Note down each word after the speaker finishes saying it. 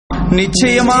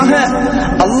நிச்சயமாக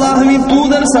அல்லாஹ்வின்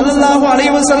தூதர் ஸல்லல்லாஹு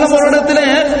அலைஹி வஸல்லம் அவரிடத்திலே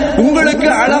உங்களுக்கு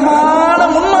அழகான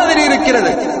முன்மாதிரி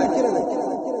இருக்கிறது.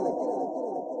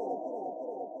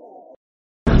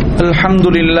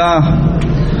 அல்ஹம்துலில்லாஹ்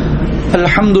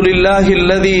அல்ஹம்துலில்லாஹி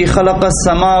அல்லதி خلقஸ்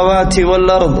ஸமாவாதி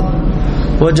வல் அர்ض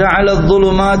وجعل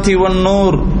الظلمات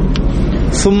والنور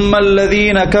ثم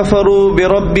الذين كفروا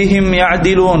بربهم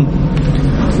يعدلون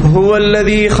هو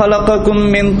الذي خلقكم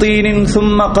من طين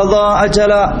ثم قضى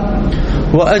أجلا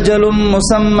وأجل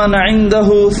مسمى عنده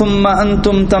ثم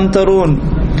أنتم تمترون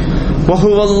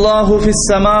وهو الله في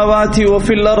السماوات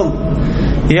وفي الأرض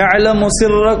يعلم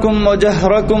سركم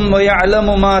وجهركم ويعلم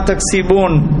ما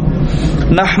تكسبون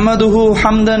نحمده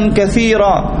حمدا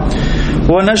كثيرا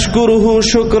ونشكره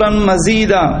شكرا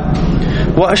مزيدا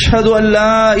وأشهد أن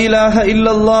لا إله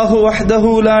إلا الله وحده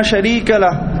لا شريك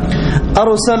له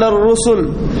أرسل الرسل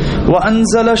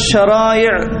وأنزل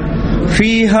الشرائع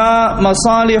فيها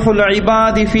مصالح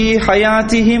العباد في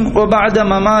حياتهم وبعد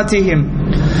مماتهم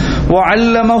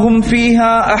وعلمهم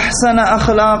فيها أحسن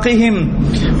أخلاقهم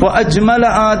وأجمل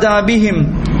آدابهم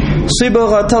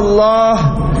صبغة الله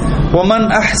ومن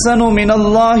أحسن من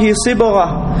الله صبغة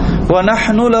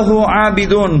ونحن له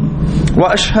عابدون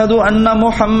وأشهد أن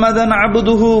محمدا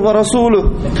عبده ورسوله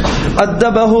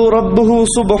أدبه ربه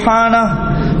سبحانه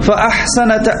فأحسن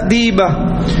تأديبه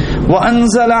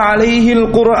وأنزل عليه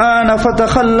القرآن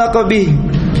فتخلق به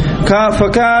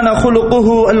فكان خلقه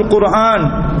القرآن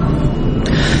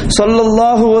صلى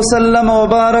الله وسلم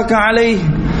وبارك عليه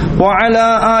وعلى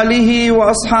آله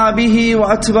وأصحابه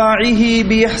وأتباعه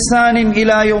بإحسان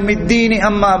إلى يوم الدين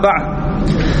أما بعد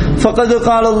فقد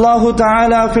قال الله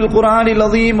تعالى في القرآن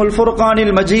العظيم الفرقان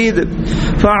المجيد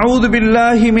فأعوذ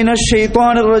بالله من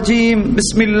الشيطان الرجيم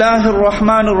بسم الله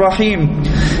الرحمن الرحيم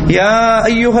يا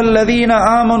أيها الذين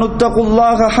آمنوا اتقوا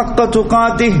الله حق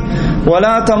تقاته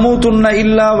ولا تموتن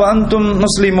إلا وأنتم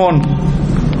مسلمون.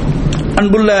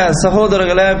 அன்புள்ள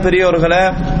சகோதரர்களே, பெரியோர்களே,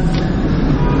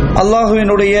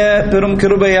 அல்லாஹ்வினுடைய பெரும்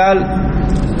கிருபையால்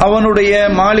அவனுடைய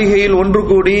மாளிகையில் ஒன்று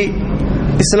கூடி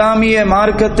இஸ்லாமிய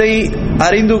மார்க்கத்தை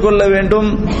அறிந்து கொள்ள வேண்டும்,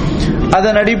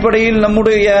 அதன் அடிப்படையில்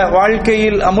நம்முடைய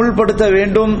வாழ்க்கையில் அமுல்படுத்த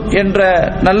வேண்டும் என்ற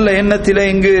நல்ல எண்ணத்திலே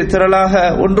இங்கு திரளாக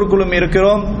ஒன்று குழுமி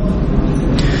இருக்கிறோம்.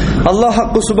 அல்லாஹ்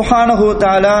சுப்ஹானஹு வ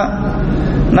தஆலா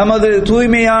நமது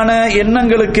தூய்மையான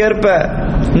எண்ணங்களுக்கேற்ப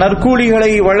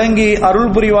நற்கூலிகளை வழங்கி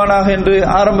அருள் புரிவானாக என்று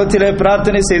ஆரம்பத்திலே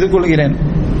பிரார்த்தனை செய்து கொள்கிறேன்.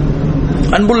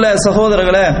 அன்புள்ள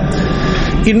சகோதரர்களே,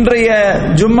 இன்றைய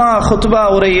ஜும்மா குத்பா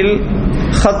உரையில்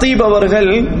ஹத்தீப்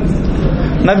அவர்கள்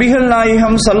நபிகள்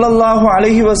நாயகம் ஸல்லல்லாஹு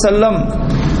அலைஹி வஸல்லம்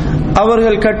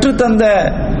அவர்கள் கற்றுத்தந்த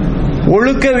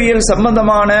ஒழுக்கவியல்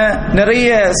சம்பந்தமான நிறைய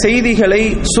செய்திகளை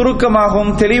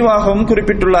சுருக்கமாகவும் தெளிவாகவும்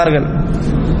குறிப்பிட்டுள்ளார்கள்.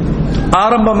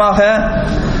 ஆரம்பமாக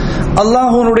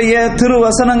அல்லாஹ்வுடைய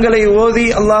திருவசனங்களை ஓதி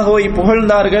அல்லாஹ்வை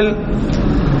புகழ்ந்தார்கள்.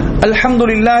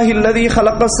 அல்ஹம்துலில்லாஹி அல்லதி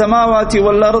خلقஸ் ஸமாவாதி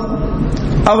வல் அர்ض,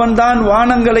 அவன்தான்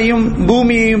வானங்களையும்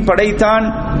பூமியையும் படைத்தான்.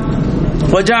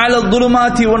 வஜஅல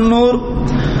الظُّلُمَاتِ وَالنُّورَ,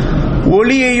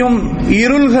 ஒளியையும்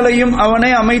இருள்களையும்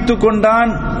அவனே அமைத்துக்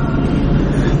கொண்டான்.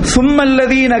 ثُمَّ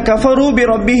الَّذِينَ كَفَرُوا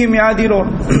بِرَبِّهِمْ يَعْدِلُونَ,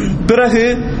 பிறகு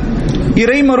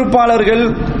இறை மறுப்பாளர்கள்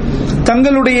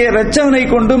தங்களுடைய இரட்சகனை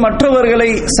கொண்டு மற்றவர்களை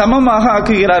சமமாக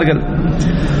ஆக்குகிறார்கள்.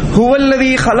 هُوَ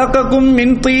الَّذِي خَلَقَكُم مِّن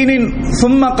طِينٍ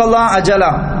ثُمَّ قَضَى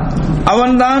أَجَلًا,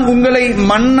 அவன்தான் உங்களை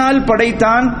மண்ணால்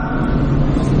படைத்தான்,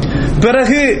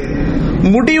 பிறகு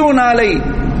முடிவு நாளை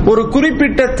ஒரு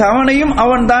குறிப்பிட்ட தவணையும்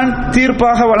அவன்தான்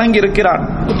தீர்ப்பாக வழங்கியிருக்கிறான்.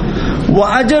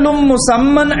 وَأَجَلٌ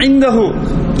مُّسَمًّى عِندَهُ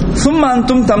ثُمَّ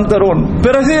أَنْتُمْ تَمْتَرُونَ,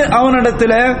 பிறகு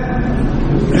அவனிடத்தில்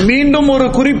மீண்டும் ஒரு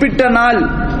குறிப்பிட்ட நாள்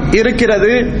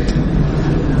இருக்கிறது,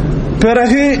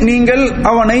 பிறகு நீங்கள்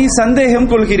அவனை சந்தேகம்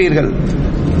கொள்கிறீர்கள்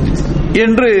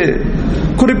என்று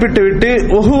குறிப்பிட்டுவிட்டு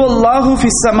வஹுவல்லாஹு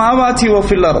ஃபிஸ் ஸமாவாதி வ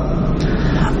ஃபில் அர்ض்,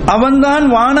 அவன்தான்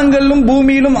வானங்களிலும்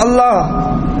பூமியிலும் அல்லாஹ்.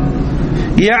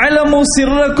 யஅலமு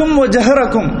சிர்ரக்கும் வ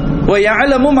ஜஹரக்கும் வ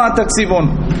யஅலமு மா தக்ஸிபூன்,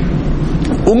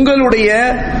 உங்களுடைய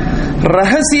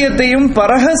ரகசியத்தையும்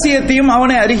பரகசியத்தையும்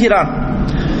அவனே அறிகிறான்,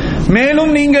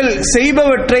 மேலும் நீங்கள்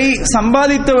செய்பவற்றை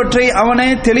சம்பாதித்தவற்றை அவனே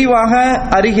தெளிவாக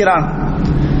அறிகிறான்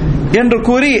என்று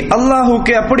கூறி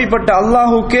அல்லாஹுக்கே, அப்படிப்பட்ட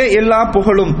அல்லாஹுக்கே எல்லா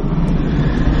புகழும்.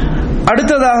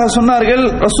 அடுத்ததாக சொன்னார்கள்,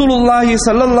 ரசூலுல்லாஹி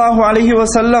ஸல்லல்லாஹு அலைஹி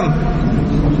வஸல்லம்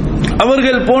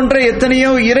அவர்கள் போன்ற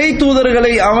எத்தனையோ இறை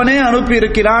தூதர்களை அவனே அனுப்பி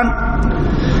இருக்கிறான்,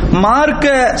 மார்க்க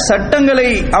சட்டங்களை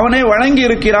அவனே வழங்கி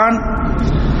இருக்கிறான்.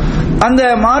 அந்த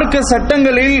மார்க்க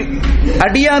சட்டங்களில்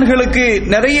அடியார்களுக்கு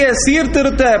நிறைய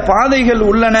சீர்திருத்த பாதைகள்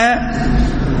உள்ளன.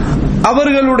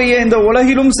 அவர்களுடைய இந்த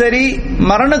உலகிலும் சரி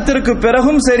மரணத்திற்கு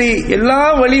பிறகும் சரி எல்லா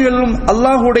வழிகளிலும்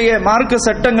அல்லாஹ்வுடைய மார்க்க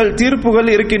சட்டங்கள் தீர்ப்புகள்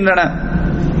இருக்கின்றன.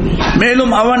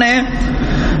 மேலும் அவனே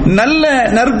நல்ல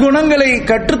நற்குணங்களை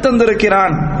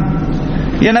கற்றுத்தந்திருக்கிறான்.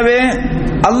 எனவே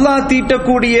அல்லாஹ்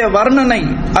தீட்டக்கூடிய வர்ணனை,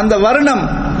 அந்த வர்ணம்,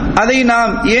 அதை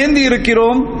நாம் ஏந்தி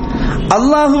இருக்கிறோம்.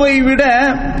 அல்லாஹுவை விட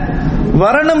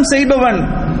வர்ணம் செய்பவன்,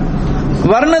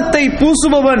 வர்ணத்தை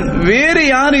பூசுபவன் வேறு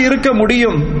யாரு இருக்க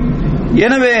முடியும்?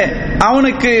 எனவே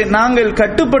அவனுக்கு நாங்கள்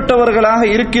கட்டுப்பட்டவர்களாக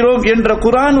இருக்கிறோம் என்ற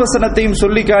குர்ஆன் வசனத்தையும்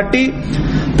சொல்லி காட்டி,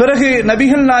 பிறகு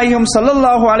நபிகள் நாயகம்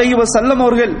ஸல்லல்லாஹு அலைஹி வஸல்லம்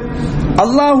அவர்கள்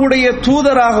அல்லாஹுடைய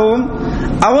தூதராகவும்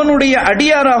அவனுடைய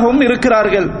அடியாராகவும்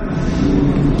இருக்கிறார்கள்.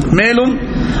 மேலும்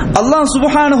அல்லாஹ்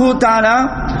சுப்ஹானஹு தஆலா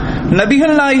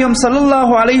நபிகள் நாயகம்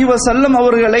ஸல்லல்லாஹு அலைஹி வஸல்லம்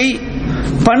அவர்களை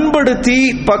பண்படுத்தி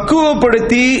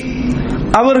பக்குவப்படுத்தி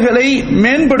அவர்களை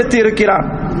மேம்படுத்தி இருக்கிறார்.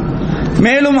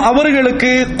 மேலும்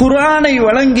அவர்களுக்கு குர்ஆனை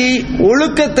வழங்கி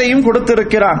ஒழுக்கத்தையும்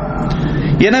கொடுத்திருக்கிறார்.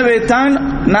 எனவே தான்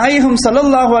நாயகம்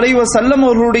ஸல்லல்லாஹு அலைஹி வஸல்லம்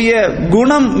அவர்களுடைய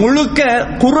குணம் முழுக்க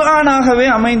குர்ஆனாகவே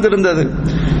அமைந்திருந்தது.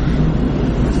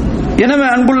 எனவே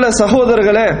அன்புள்ள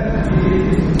சகோதரர்களே,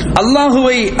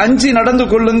 அல்லாஹுவை அஞ்சி நடந்து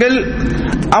கொள்ளுங்கள்,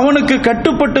 அவனுக்கு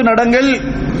கட்டுப்பட்டு நடங்கள்,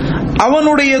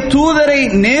 அவனுடைய தூதரை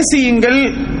நேசியுங்கள்,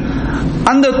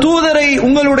 அந்த தூதரை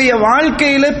உங்களுடைய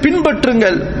வாழ்க்கையில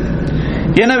பின்பற்றுங்கள்.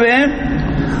 எனவே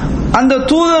அந்த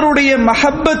தூதருடைய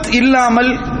மஹப்பத்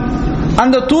இல்லாமல்,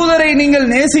 அந்த தூதரை நீங்கள்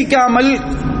நேசிக்காமல்,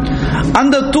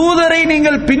 அந்த தூதரை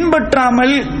நீங்கள்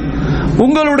பின்பற்றாமல்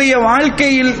உங்களுடைய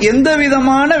வாழ்க்கையில் எந்த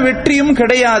விதமான வெற்றியும்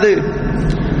கிடையாது.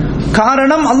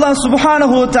 காரணம், அல்லாஹ்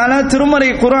சுப்ஹானஹு வ தஆலா திருமறை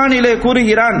குர்ஆனிலே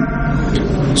கூறுகிறான்.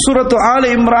 சூரத்து ஆல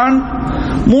இம்ரான்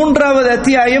 3வது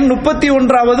அத்தியாயம்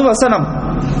 31வது வசனம்,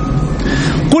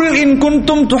 குல் இன்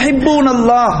குன்தும்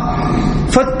துஹிப்பூனல்லாஹ்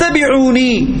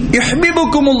ஃபத்தபிஊனி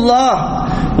யுஹ்பிபுகுமுல்லாஹ்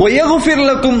வ யக்ஃபிர்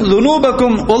லக்கும்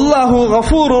ذுனூபக்கும் வல்லாஹு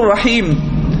கஃபூருர் ரஹீம்.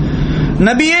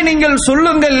 நபியே, நீங்கள்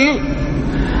சொல்லுங்கள்,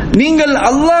 நீங்கள்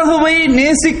அல்லாஹுவை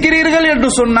நேசிக்கிறீர்கள் என்று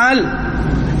சொன்னால்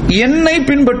என்னை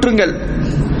பின்பற்றுங்கள்,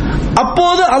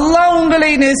 அப்போது அல்லாஹ்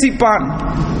உங்களை நேசிப்பான்,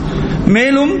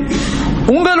 மேலும்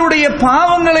உங்களுடைய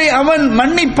பாவங்களை அவன்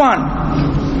மன்னிப்பான்.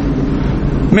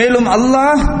 மேலும்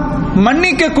அல்லாஹ்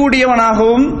மன்னிக்க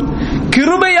கூடியவனாகவும்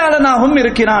கிருபையாளனாகவும்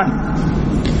இருக்கிறான்.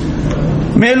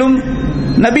 மேலும்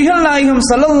நபிகள் நாயகம்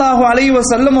ஸல்லல்லாஹு அலைஹி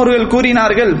வஸல்லம் அவர்கள்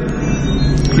கூறினார்கள்,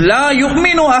 லா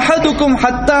யுமினு அஹதுக்கும்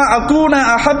ஹத்தா அகூன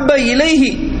அஹப்ப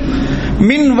இலைஹி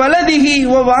மின் வலதிஹி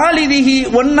வ வாலிதிஹி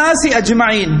வன்னாசி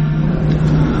அஜ்மஈன்.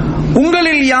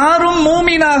 உங்களில் யாரும்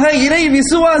மூமினாக, இறை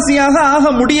விசுவாசியாக ஆக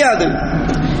முடியாது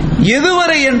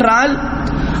எதுவரை என்றால்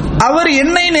அவர்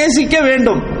என்னை நேசிக்க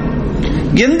வேண்டும்.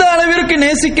 எந்த அளவிற்கு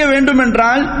நேசிக்க வேண்டும்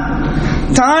என்றால்,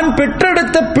 தான்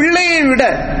பெற்றெடுத்த பிள்ளையை விட,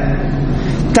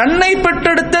 தன்னை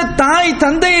பெற்றெடுத்த தாய்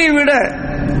தந்தையை விட,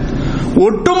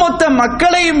 ஒட்டுமொத்த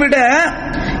மக்களையும் விட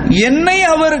என்னை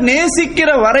அவர் நேசிக்கிற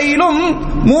வரையிலும்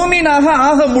மூமினாக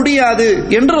ஆக முடியாது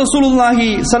என்று ரசூலுல்லாஹி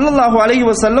ஸல்லல்லாஹு அலைஹி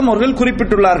வஸல்லம் அவர்கள்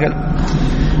குறிப்பிட்டுள்ளார்கள்.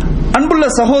 அன்புள்ள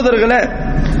சகோதரர்களே,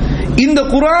 இந்த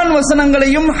குர்ஆன்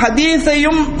வசனங்களையும்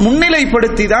ஹதீஸையும்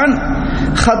முன்னிலைப்படுத்திதான்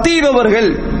ஹதீப் அவர்கள்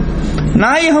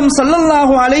நாயகம்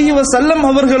ஸல்லல்லாஹு அலைஹி வஸல்லம்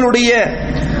அவர்களுடைய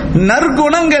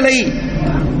நற்குணங்களை,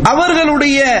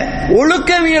 அவர்களுடைய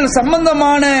ஒழுக்கவியல்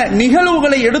சம்பந்தமான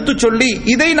நிகழ்வுகளை எடுத்துச் சொல்லி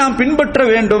இதை நாம் பின்பற்ற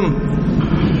வேண்டும்.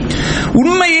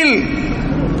 உண்மையில்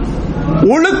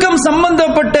ஒழுக்கம்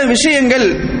சம்பந்தப்பட்ட விஷயங்கள்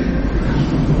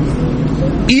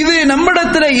இது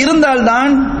நம்மிடத்தில்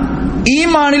இருந்தால்தான்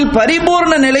ஈமானில்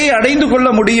பரிபூர்ண நிலையை அடைந்து கொள்ள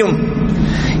முடியும்.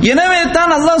 எனவே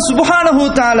தான் அல்லாஹ் சுப்ஹானஹு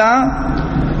தஆலா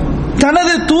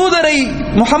தனது தூதரை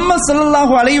முஹம்மது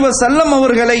ஸல்லல்லாஹு அலைஹி வஸல்லம்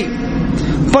அவர்களை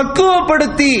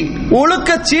பக்குவப்படுத்தி ஒழுக்க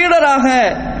சீடராக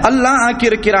அல்லாஹ்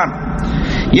ஆக்கியிருக்கிறான்.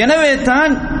 எனவே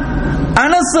தான்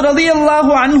அனஸ்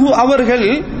ரலியல்லாஹு அன்ஹு அவர்கள்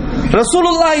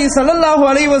ரசூலுல்லாஹி ஸல்லல்லாஹு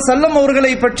அலைஹி வஸல்லம்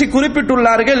அவர்களை பற்றி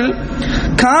குறிப்பிட்டுள்ளார்கள்,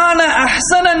 கான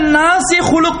அஹ்ஸனன் நாஸி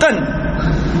குலுகன்.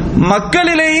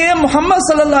 மக்களிலேயே முஹம்மது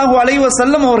ஸல்லல்லாஹு அலைஹி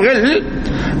வஸல்லம் அவர்கள்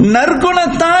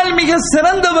நற்குணத்தால் மிக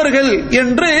சிறந்தவர்கள்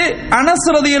என்று அனஸ்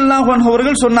ரலியல்லாஹு அன்ஹு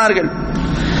அவர்கள் சொன்னார்கள்.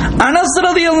 அனஸ்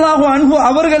ரலியல்லாஹு அன்ஹு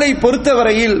அவர்களை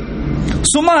பொறுத்தவரையில்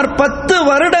சுமார் 10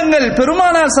 வருடங்கள்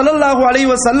பெருமானார் ஸல்லல்லாஹு அலைஹி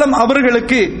வஸல்லம்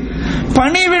அவர்களுக்கு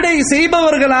பணிவிடை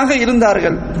செய்பவர்களாக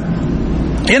இருந்தார்கள்.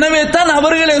 எனவே தான்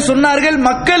அவர்களே சொன்னார்கள்,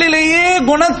 மக்களிலேயே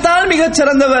குணத்தால் மிகச்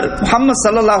சிறந்தவர் முஹம்மது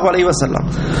ஸல்லல்லாஹு அலைஹி வஸல்லம்.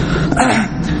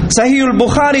 சஹீஹுல்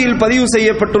புகாரியில் பதிவு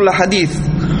செய்யப்பட்டுள்ள ஹதீஸ்.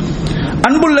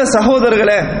 அன்புள்ள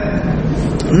சகோதரர்களே,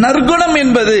 நற்குணம்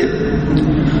என்பது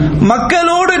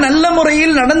மக்களோடு நல்ல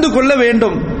முறையில் நடந்து கொள்ள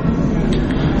வேண்டும்,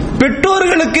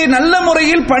 பெற்றோர்களுக்கு நல்ல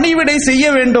முறையில் பணிவிடை செய்ய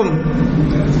வேண்டும்,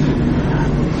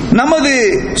 நமது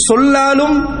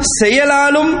சொல்லாலும்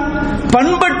செயலாலும்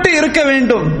பண்பட்டு இருக்க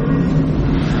வேண்டும்,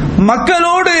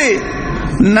 மக்களோடு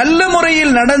நல்ல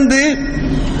முறையில் நடந்து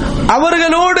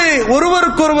அவர்களோடு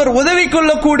ஒருவருக்கொருவர் உதவி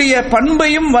கொள்ளக்கூடிய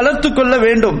பண்பையும் வளர்த்துக் கொள்ள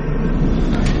வேண்டும்.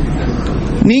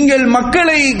 நீங்கள்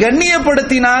மக்களை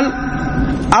கண்ணியப்படுத்தினால்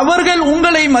அவர்கள்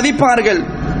உங்களை மதிப்பார்கள்.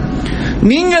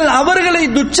 நீங்கள் அவர்களை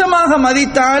துச்சமாக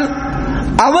மதித்தால்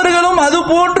அவர்களும்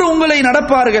அதுபோன்று உங்களை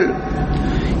நடப்பார்கள்.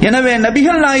 எனவே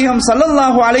நபிகள் நாயகம்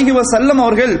ஸல்லல்லாஹு அலைஹி வஸல்லம்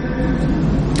அவர்கள்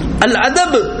அல்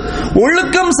அதப்,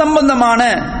 ஒழுக்கம் சம்பந்தமான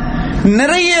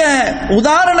நிறைய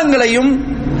உதாரணங்களையும்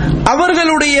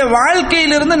அவர்களுடைய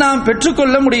வாழ்க்கையிலிருந்து நாம்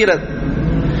பெற்றுக்கொள்ள முடிகிறது.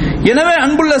 எனவே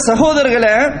அன்புள்ள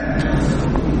சகோதரர்களே,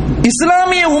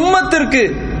 இஸ்லாமிய உம்மத்திற்கு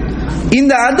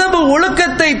இந்த அதப்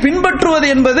ஒழுக்கத்தை பின்பற்றுவது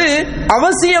என்பது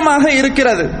அவசியமாக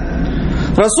இருக்கிறது.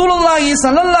 ரசூலுல்லாஹி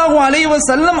ஸல்லல்லாஹு அலைஹி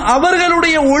வஸல்லம்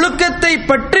அவர்களுடைய ஒழுக்கத்தை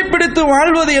பற்றி பிடித்து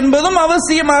வாழ்வது என்பதும்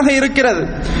அவசியமாக இருக்கிறது.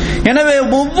 எனவே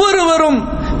ஒவ்வொருவரும்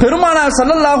பெருமானார்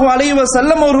ஸல்லல்லாஹு அலைஹி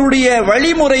வஸல்லம் அவர்களுடைய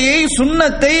வழிமுறையை,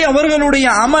 சுன்னத்தை, அவர்களுடைய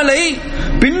அமலை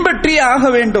பின்பற்றி ஆக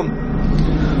வேண்டும்.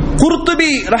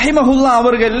 குர்துபி ரஹிமஹுல்லாஹ்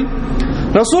அவர்கள்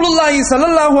ரசூலுல்லாஹி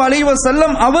ஸல்லல்லாஹு அலைஹி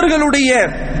வஸல்லம் அவர்களுடைய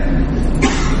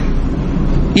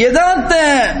யதார்த்த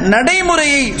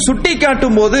நடைமுறையை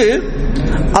சுட்டிக்காட்டும் போது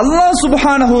அல்லாஹ்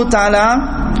சுப்ஹானஹு தஆலா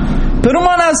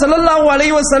பெருமானார் ஸல்லல்லாஹு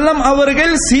அலைஹி வஸல்லம்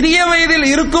அவர்கள் சிறிய வயதில்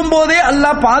இருக்கும் போதே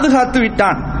அல்லாஹ் பாதுகாத்து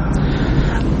விட்டான்.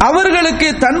 அவர்களுக்கு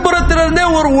தன்புறத்திலிருந்தே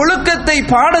ஒரு ஒழுக்கத்தை,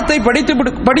 பாடத்தை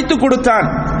படித்து கொடுத்தான்.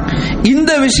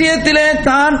 இந்த விஷயத்திலே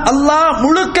தான் அல்லாஹ்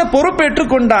முழுக்க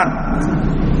பொறுப்பேற்றுக் கொண்டான்.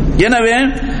 எனவே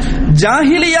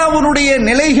ஜாஹிலியாவுடைய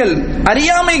நிலைகள்,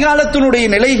 அறியாமை காலத்தினுடைய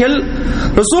நிலைகள்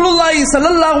ரசூலுல்லாஹி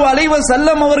ஸல்லல்லாஹு அலைஹி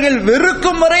வஸல்லம் அவர்கள்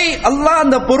வெறுக்கும் வரை அல்லாஹ்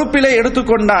அந்த பொறுப்பிலே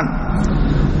எடுத்துக்கொண்டான்.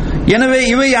 எனவே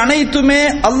இவை அனைத்துமே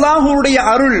அல்லாஹ்வுடைய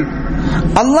அருள்,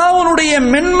 அல்லாஹ்வுடைய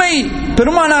மென்மை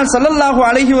பெருமானார் ஸல்லல்லாஹு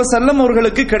அலைஹி வஸல்லம்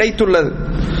அவர்களுக்கு கிடைத்துள்ளது.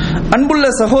 அன்புள்ள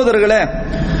சகோதரர்களே,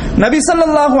 நபி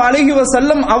ஸல்லல்லாஹு அலைஹி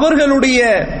வஸல்லம் அவர்களுடைய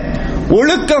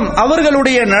ஒழுக்கம்,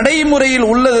 அவர்களுடைய நடைமுறையில்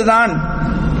உள்ளதுதான்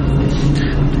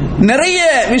நிறைய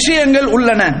விஷயங்கள்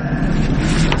உள்ளன.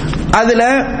 அதுல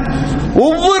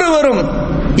ஒவ்வொருவரும்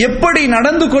எப்படி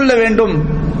நடந்து கொள்ள வேண்டும்,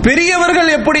 பெரியவர்கள்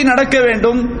எப்படி நடக்க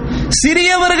வேண்டும்,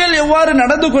 சிறியவர்கள் எவ்வாறு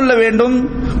நடந்து கொள்ள வேண்டும்,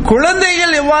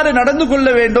 குழந்தைகள் எவ்வாறு நடந்து கொள்ள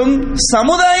வேண்டும்,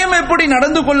 சமுதாயம் எப்படி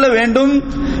நடந்து கொள்ள வேண்டும்,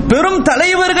 பெரும்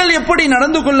தலைவர்கள் எப்படி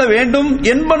நடந்து கொள்ள வேண்டும்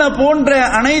என்பன போன்ற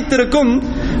அனைத்திற்கும்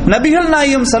நபிகள்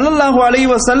நாயகம் ஸல்லல்லாஹு அலைஹி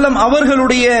வஸல்லம்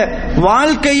அவர்களுடைய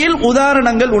வாழ்க்கையில்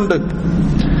உதாரணங்கள் உண்டு.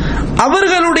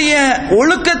 அவர்களுடைய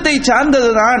ஒழுக்கத்தை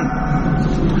சார்ந்ததுதான்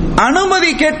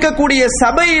அனுமதி கேட்கக்கூடிய,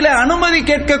 சபையில அனுமதி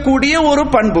கேட்கக்கூடிய ஒரு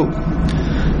பண்பு.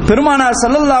 பெருமானார்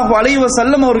ஸல்லல்லாஹு அலைஹி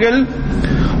வஸல்லம் அவர்கள்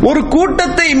ஒரு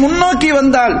கூட்டத்தை முன்னோக்கி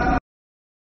வந்தால்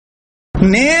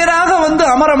நேராக வந்து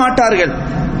அமர மாட்டார்கள்.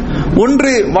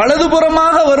 ஒன்று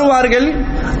வலதுபுறமாக வருவார்கள்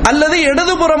அல்லது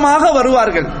இடதுபுறமாக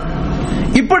வருவார்கள்.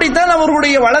 இப்படித்தான்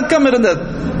அவர்களுடைய வழக்கம் இருந்தது.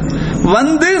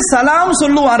 வந்து சலாம்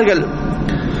சொல்லுவார்கள்.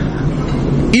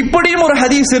 இப்படியும் ஒரு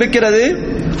ஹதீஸ் இருக்கிறது.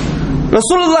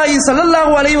 ரசூலுல்லாஹி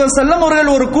ஸல்லல்லாஹு அலைஹி வஸல்லம் அவர்கள்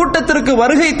ஒரு கூட்டத்திற்கு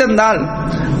வருகை தந்தால்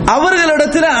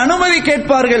அவர்களிடத்தில் அனுமதி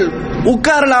கேட்பார்கள்,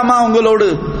 உட்காரலாமா உங்களோடு.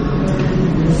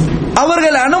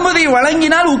 அவர்கள் அனுமதி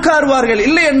வழங்கினால் உட்காருவார்கள்,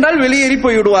 இல்லை என்றால் வெளியேறி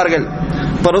போய்விடுவார்கள்.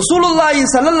 இப்ப ரசூலுல்லாஹி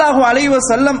ஸல்லல்லாஹு அலைஹி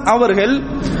வஸல்லம் அவர்கள்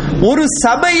ஒரு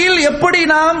சபையில் எப்படி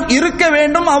நாம் இருக்க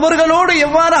வேண்டும், அவர்களோடு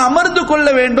எவ்வாறு அமர்ந்து கொள்ள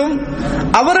வேண்டும்,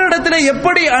 அவரிடத்தில்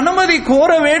எப்படி அனுமதி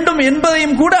கோர வேண்டும்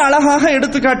என்பதையும் கூட அழகாக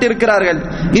எடுத்து காட்டியிருக்கிறார்கள்.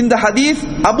 இந்த ஹதீஸ்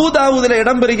அபூ தாவூதில்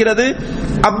இடம்பெறுகிறது.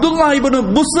 அப்துல்லாஹ் இப்னு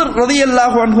புஸ்ர்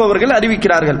ரலியல்லாஹு அன்ஹு அவர்கள்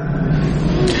அறிவிக்கிறார்கள்.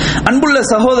 அன்புள்ள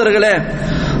சகோதரர்களே,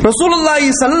 ரசூலுல்லாஹி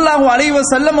ஸல்லல்லாஹு அலைஹி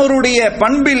வஸல்லம் அவருடைய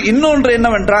பண்பில் இன்னொன்று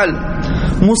என்னவென்றால்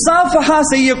முசாஃபஹா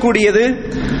செய்யக்கூடியது.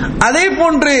 அதே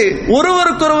போன்று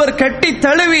ஒருவருக்கொருவர் கட்டி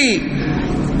தழுவி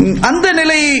அந்த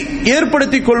நிலையை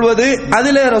ஏற்படுத்திக் கொள்வது.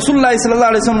 அதிலே ரசூலுல்லாஹி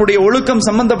ஸல்லல்லாஹு அலைஹி வஸல்லம் உடைய ஒழுக்கம்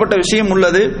சம்பந்தப்பட்ட விஷயம்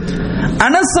உள்ளது.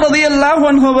 அனஸ் ரலியல்லாஹு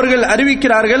அன்ஹு அவர்கள்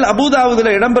அறிவிக்கிறார்கள், அபூ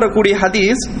தாவூதில் இடம்பெறக்கூடிய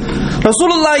ஹதீஸ்,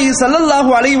 ரசூலுல்லாஹி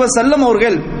ஸல்லல்லாஹு அலைஹி வஸல்லம்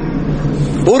அவர்கள்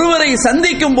ஒருவரை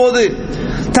சந்திக்கும் போது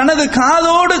தனது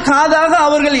காதோடு காதாக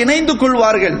அவர்கள் இணைந்து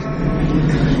கொள்வார்கள்,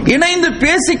 இணைந்து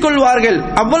பேசிக் கொள்வார்கள்.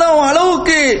 அவ்வளவு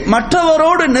அளவுக்கு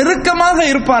மற்றவரோடு நெருக்கமாக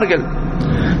இருப்பார்கள்.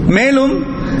 மேலும்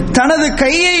தனது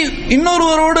கையை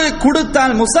இன்னொருவரோடு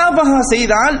கொடுத்தால், முசாபஹா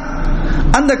செய்தால்,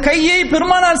 அந்த கையை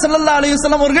பெருமானார் ஸல்லல்லாஹு அலைஹி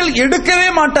வஸல்லம் அவர்கள் எடுக்கவே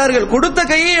மாட்டார்கள், கொடுத்த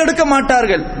கையை எடுக்க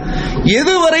மாட்டார்கள்.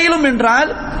 எதுவரையிலும்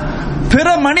என்றால் பிற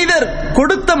மனிதர்,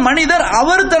 கொடுத்த மனிதர்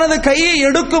அவர் தனது கையை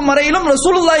எடுக்கும் வரையிலும்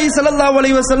ரசூலுல்லாஹி ஸல்லல்லாஹு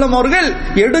அலைஹி வஸல்லம் அவர்கள்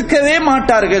எடுக்கவே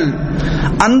மாட்டார்கள்.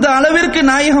 அந்த அளவிற்கு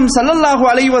நாயகம் ஸல்லல்லாஹு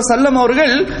அலைஹி வஸல்லம்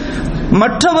அவர்கள்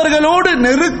மற்றவர்களோடு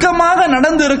நெருக்கமாக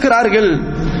நடந்து இருக்கிறார்கள்.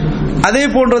 அதே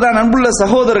போன்றுதான் அன்புள்ள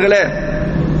சகோதரர்களே,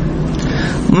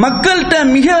 மக்கள்கிட்ட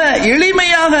மிக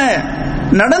எளிமையாக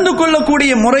நடந்து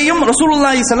கொள்ளக்கூடிய முறையும்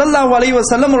ரசூலுல்லாஹி ஸல்லல்லாஹு அலைஹி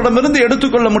வஸல்லம் அவரிடமிருந்து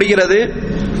எடுத்துக்கொள்ள முடிகிறது.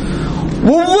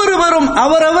 ஒவ்வொருவரும்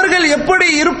அவரவர்கள் எப்படி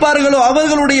இருப்பார்களோ,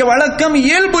 அவர்களுடைய வழக்கம்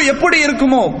இயல்பு எப்படி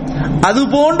இருக்குமோ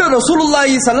அதுபோன்று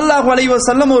ரசூலுல்லாஹி ஸல்லல்லாஹு அலைஹி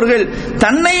வஸல்லம் அவர்கள்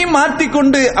தன்னை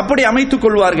மாற்றிக்கொண்டு அப்படி அமைத்துக்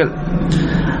கொள்வார்கள்.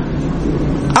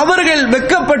 அவர்கள்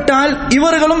வெட்கப்பட்டால்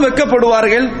இவர்களும்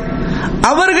வெட்கப்படுவார்கள்.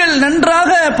 அவர்கள்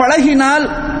நன்றாக பழகினால்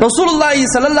ரசூலுல்லாஹி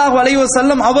ஸல்லல்லாஹு அலைஹி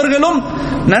வஸல்லம் அவர்களும்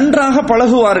நன்றாக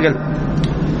பழகுவார்கள்.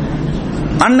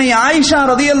 அன்னை ஆயிஷா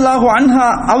ரலியல்லாஹு அன்ஹா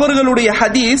அவர்களுடைய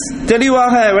ஹதீஸ்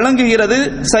தெளிவாக விளங்குகிறது.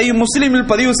 சஹீஹ் முஸ்லிமில்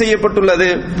பதிவு செய்யப்பட்டுள்ளது.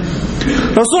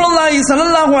 ரசூலுல்லாஹி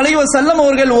ஸல்லல்லாஹு அலைஹி வஸல்லம்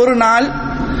அவர்கள் ஒரு நாள்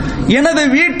எனது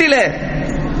வீட்டிலே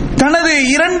தனது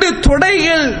 2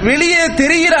 தொடைகள் வெளியே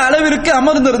தெரிகிற அளவிற்கு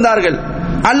அமர்ந்திருந்தார்கள்,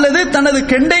 அல்லது தனது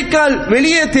கெண்டைக்கால்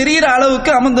வெளியே தெரிகிற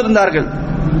அளவுக்கு அமர்ந்திருந்தார்கள்.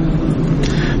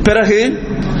 பிறகு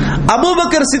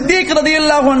அபூபக்கர் சித்திக்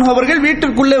ரலியல்லாஹு அன்ஹு அவர்கள்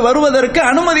வீட்டிற்குள்ளே வருவதற்கு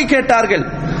அனுமதி கேட்டார்கள்.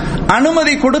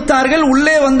 அனுமதி கொடுத்தார்கள்,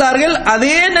 உள்ளே வந்தார்கள்.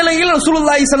 அதே நிலையில்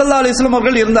ரசூலுல்லாஹி ஸல்லல்லாஹு அலைஹி வஸல்லம்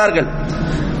அவர்கள் இருந்தார்கள்.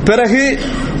 பிறகு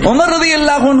உமர்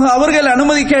ரலியல்லாஹு அன்ஹு அவர்கள்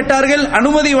அனுமதி கேட்டார்கள்,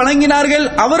 அனுமதி வழங்கினார்கள்.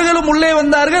 அவர்களும் உள்ளே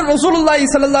வந்தார்கள். ரசூலுல்லாஹி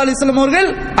ஸல்லல்லாஹு அலைஹி வஸல்லம் அவர்கள்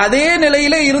அதே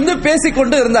நிலையிலே இருந்து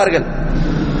பேசிக்கொண்டு இருந்தார்கள்.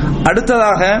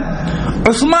 அடுத்ததாக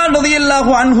உஸ்மான்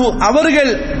ரலியல்லாஹு அன்ஹு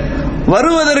அவர்கள்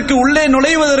வருவதற்கு, உள்ளே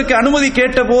நுழைவதற்கு அனுமதி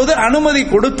கேட்டபோது அனுமதி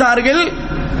கொடுத்தார்கள்.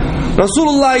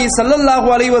 ரசூலுல்லாஹி ஸல்லல்லாஹு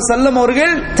அலைஹி வஸல்லம்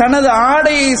அவர்கள் தனது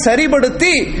ஆடையை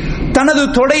சரிபடுத்தி தனது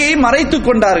தொடையை மறைத்துக்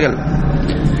கொண்டார்கள்.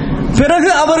 பிறகு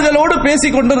அவர்களோடு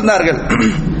பேசிக் கொண்டிருந்தார்கள்.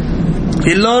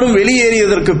 எல்லோரும்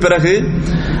வெளியேறியதற்கு பிறகு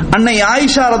அன்னை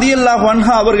ஆயிஷா ரலியல்லாஹு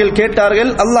அன்ஹா அவர்கள்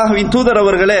கேட்டார்கள், அல்லாஹ்வின் தூதர்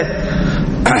அவர்களே,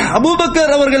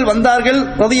 அபூபக்கர் அவர்கள் வந்தார்கள்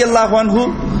ரலியல்லாஹு அன்ஹு,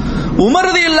 உமர்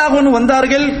ரலியல்லாஹு அன்ஹு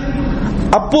வந்தார்கள்,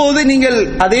 அப்போது நீங்கள்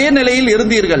அதே நிலையில்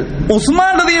இருந்தீர்கள்.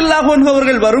 உஸ்மான் ரலியல்லாஹு அன்ஹு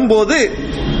அவர்கள் வரும்போது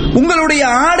உங்களுடைய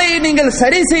ஆடையை நீங்கள்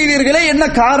சரி செய்தீர்களே, என்ன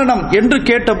காரணம் என்று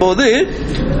கேட்டபோது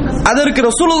அதற்கு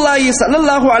ரசூலுல்லாஹி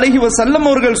ஸல்லல்லாஹு அலைஹி வஸல்லம்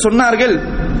அவர்கள் சொன்னார்கள்,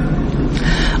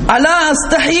 அலா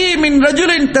அஸ்தஹி மின்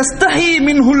ரஜுலின் தஸ்தஹி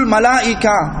மின்ஹுல்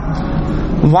மலாயிகா,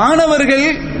 வானவர்கள்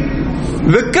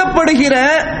வெட்கப்படுகிற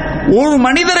ஒரு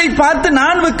மனிதரை பார்த்து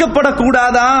நான்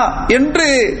வெட்கப்படக்கூடாதா என்று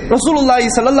ரசூலுல்லாஹி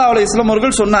ஸல்லல்லாஹு அலைஹி வஸல்லம்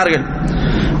அவர்கள் சொன்னார்கள்.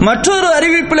 மற்றொரு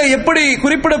அறிவிப்பில் எப்படி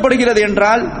குறிப்பிடப்படுகிறது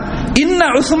என்றால், இன்ன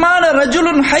உஸ்மான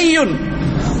ரஜுலுன் ஹய்யுன்,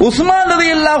 உஸ்மான்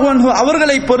ரலியல்லாஹு அன்ஹு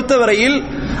அவர்களை பொறுத்தவரையில்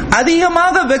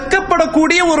அதிகமாக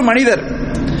வெட்கப்படக்கூடிய ஒரு மனிதர்.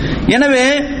 எனவே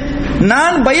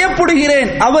நான்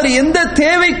பயப்படுகிறேன், அவர் எந்த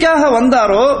தேவைக்காக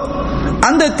வந்தாரோ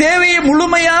அந்த தேவையை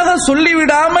முழுமையாக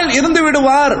சொல்லிவிடாமல் இருந்து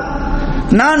விடுவார்,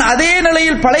 நான் அதே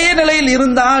நிலையில் பழைய நிலையில்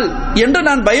இருந்தால் என்று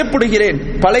நான் பயப்படுகிறேன்.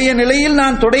 பழைய நிலையில்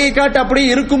நான் தொடையை காட்டு அப்படியே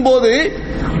இருக்கும்போது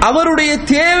அவருடைய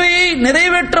தேவையை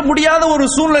நிறைவேற்ற முடியாத ஒரு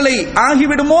சூழ்நிலை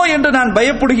ஆகிவிடுமோ என்று நான்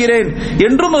பயப்படுகிறேன்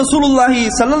என்றும் ரசூலுல்லாஹி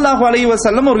ஸல்லல்லாஹு அலைஹி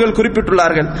வஸல்லம் அவர்கள்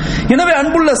குறிப்பிட்டுள்ளார்கள். எனவே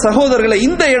அன்புள்ள சகோதரர்களை,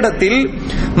 இந்த இடத்தில்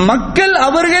மக்கள்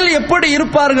அவர்கள் எப்படி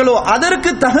இருப்பார்களோ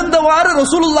அதற்கு தகுந்தவாறு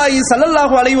ரசூலுல்லாஹி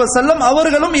ஸல்லல்லாஹு அலைஹி வஸல்லம்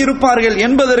அவர்களும் இருப்பார்கள்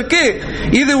என்பதற்கு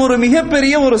இது ஒரு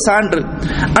மிகப்பெரிய ஒரு சான்று.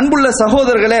 அன்புள்ள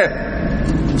சகோதரர்களே,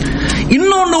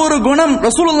 இன்னொன்று ஒரு குணம்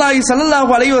ரசூலுல்லாஹி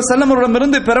ஸல்லல்லாஹு அலைஹி வஸல்லம்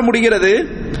அவர்களிடமிருந்து பெற முடிகிறது.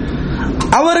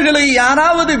 அவர்களை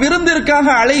யாராவது விருந்திற்காக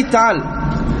அழைத்தால்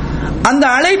அந்த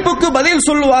அழைப்புக்கு பதில்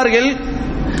சொல்வார்கள்.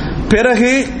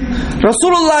 பிறகு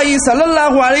ரசூலுல்லாஹி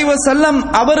ஸல்லல்லாஹு அலைஹி வஸல்லம்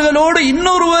அவர்களோடு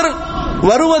இன்னொருவர்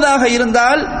வருவதாக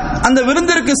இருந்தால், அந்த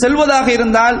விருந்திற்கு செல்வதாக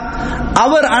இருந்தால்,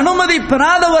 அவர் அனுமதி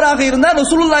பெறாதவராக இருந்தால்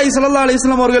ரசூலுல்லாஹி ஸல்லல்லாஹு அலைஹி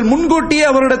வஸல்லம் அவர்கள் முன்கூட்டியே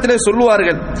அவரிடத்திலே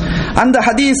சொல்வார்கள். அந்த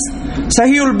ஹதீஸ்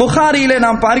சஹீஹுல் புகாரியிலே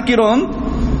நாம் பார்க்கிறோம்.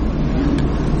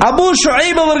 அபூ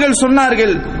ஷுஐப் அவர்கள்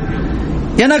சொன்னார்கள்,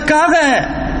 எனக்காக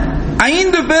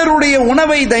 5 பேருடைய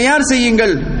உணவை தயார்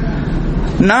செய்யுங்கள்.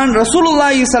 நான்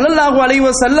ரசூலுல்லாஹி ஸல்லல்லாஹு அலைஹி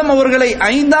வஸல்லம் அவர்களை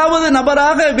 5வது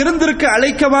நபராக விருந்திற்கு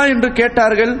அழைக்கவா என்று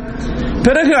கேட்டார்கள்.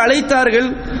 பிறகு அழைத்தார்கள்.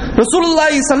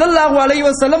 ரசூலுல்லாஹி ஸல்லல்லாஹு அலைஹி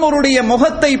வஸல்லம் அவருடைய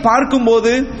முகத்தை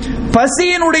பார்க்கும்போது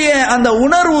பசியினுடைய அந்த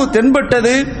உணர்வு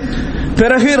தென்பட்டது.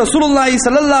 பிறகு ரசூலுல்லாஹி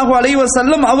ஸல்லல்லாஹு அலைஹி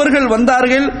வஸல்லம் அவர்கள்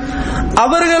வந்தார்கள்.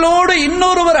 அவர்களோடு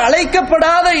இன்னொருவர்,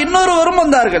 அழைக்கப்படாத இன்னொருவரும்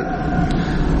வந்தார்கள்.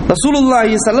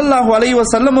 ரசூலுல்லாஹி ஸல்லல்லாஹு அலைஹி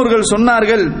வஸல்லம் அவர்கள்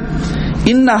சொன்னார்கள்,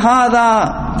 இன்ன ஹாதா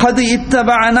கத்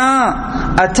இத்தபஅனா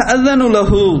அத்தஅذனு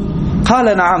லஹு قال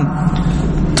நஅம்.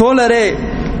 தோழரே,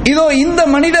 இதோ இந்த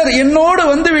மனிதர் என்னோடு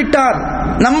வந்து விட்டார்,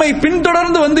 நம்மை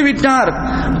பின்தொடர்ந்து வந்து விட்டார்,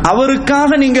 அவருக்காக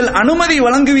நீங்கள் அனுமதி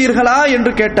வழங்குவீர்களா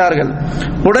என்று கேட்டார்கள்.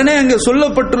 உடனே அங்கு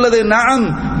சொல்லப்பட்டுள்ளது, நஅம்,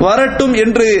 வரட்டும்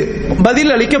என்று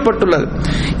பதில் அளிக்கப்பட்டுள்ளது.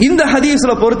 இந்த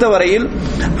ஹதீஸ்ல பொறுத்தவரையில்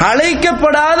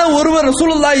அழைக்கப்படாத ஒருவர்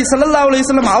ரசூலுல்லாஹி ஸல்லல்லாஹு அலைஹி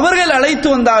வஸல்லம் அவர்கள் அழைத்து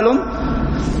வந்தாலும்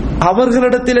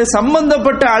அவர்களிடத்திலே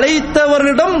சம்பந்தப்பட்ட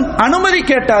அழைத்தவரிடம் அனுமதி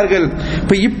கேட்டார்கள்.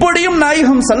 இப்படியும்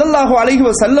நாயகம் ஸல்லல்லாஹு அலைஹி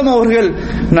வஸல்லம் அவர்கள்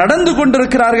நடந்து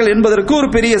கொண்டிருக்கிறார்கள் என்பதற்கு ஒரு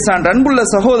பெரிய சான்று. அன்புள்ள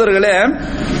சகோதரர்களே,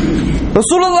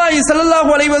 ரசூலுல்லாஹி ஸல்லல்லாஹு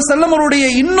அலைஹி வஸல்லம் அவருடைய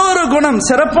இன்னொரு குணம்,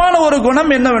 சிறப்பான ஒரு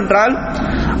குணம் என்னவென்றால்,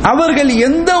 அவர்கள்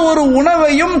எந்த ஒரு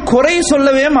உணவையும் குறை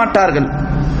சொல்லவே மாட்டார்கள்.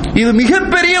 இது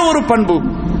மிகப்பெரிய ஒரு பண்பு.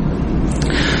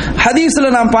 ஹதீஸ்ல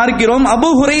நாம் பார்க்கிறோம், அபூ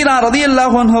ஹுரைரா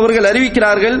ரலியல்லாஹு அன்ஹு அவர்கள்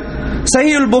அறிவிக்கிறார்கள்,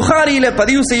 சஹீஹுல் புகாரியில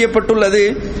பதிவு செய்யப்பட்டுள்ளது,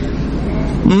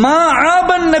 மா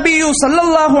ஆபன் நபியு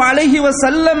ஸல்லல்லாஹு அலைஹி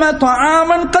வஸல்லம்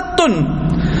தஆமன் கத்துன்.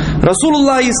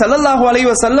 ரசூலுல்லாஹி ஸல்லல்லாஹு அலைஹி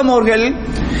வஸல்லம் அவர்கள்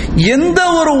எந்த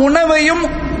ஒரு உணவையும்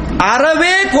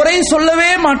அறவே குறை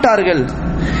சொல்லவே மாட்டார்கள்.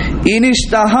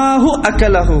 இனிஷ்தஹாஹு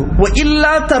அகலஹு வ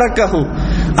இல்லா தரக்கஹு.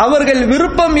 அவர்கள்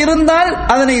விருப்பம் இருந்தால்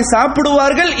அதனை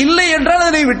சாப்பிடுவார்கள், இல்லை என்றால்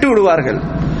அதனை விட்டு விடுவார்கள்.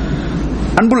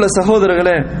 அன்புள்ள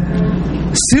சகோதரர்களே,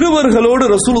 சிறுவர்களோடு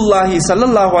ரசூலுல்லாஹி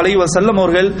ஸல்லல்லாஹு அலைஹி வஸல்லம்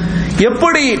அவர்கள்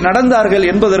எப்படி நடந்தார்கள்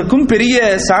என்பதற்கும் பெரிய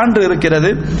சான்று இருக்கிறது.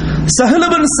 ஸஹ்ல்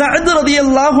இப்னு ஸஅத்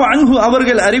ரலியல்லாஹு அன்ஹு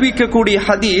அவர்கள் அறிவிக்கக்கூடிய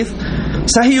ஹதீஸ்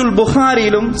சஹீஹுல்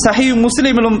புகாரியிலும் சஹீஹ்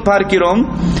முஸ்லிமிலும் பார்க்கிறோம்.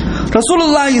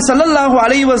 ரசூலுல்லாஹி ஸல்லல்லாஹு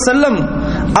அலைஹி வஸல்லம்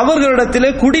அவர்களிடத்திலே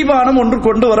குடிபானம் ஒன்று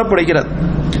கொண்டு வரப்படுகிறது.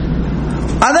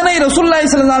 அதனை ரசூலுல்லாஹி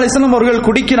ஸல்லல்லாஹு அலைஹி வஸல்லம் அவர்கள்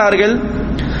குடிக்கிறார்கள்.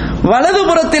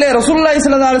 வலதுபுறத்திலே ரசூலுல்லாஹி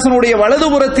ஸல்லல்லாஹு அலைஹி வஸல்லம் உடைய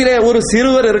வலதுபுறத்திலே ஒரு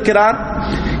சிறுவர் இருக்கிறார்,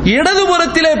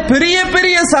 இடதுபுறத்திலே பெரிய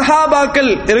பெரிய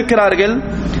சஹாபாக்கள் இருக்கிறார்கள்.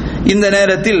 இந்த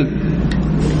நேரத்தில்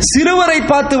சிறுவரை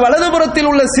பார்த்து, வலதுபுறத்தில்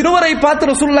உள்ள சிறுவரை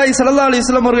பார்த்து ரசூலுல்லாஹி ஸல்லல்லாஹு அலைஹி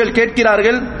வஸல்லம் அவர்கள்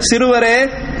கேட்கிறார்கள், சிறுவரே,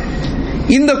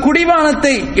 இந்த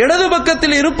குடிபானத்தை இடது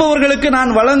பக்கத்தில் இருப்பவர்களுக்கு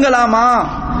நான் வழங்கலாமா,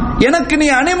 எனக்கு நீ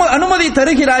அனுமதி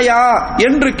தருகிறாயா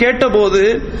என்று கேட்டபோது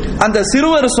அந்த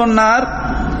சிறுவர் சொன்னார்,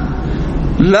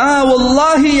 லா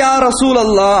வல்லாஹி யா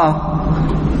ரசூலல்லாஹ்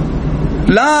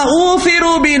லா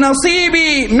ஊஃபிரு பி நஸீபி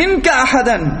மின்க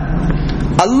அஹதன்.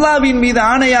 அல்லாஹ்வின் மீது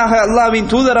ஆணையாக, அல்லாஹ்வின்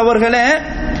தூதர் அவர்களே,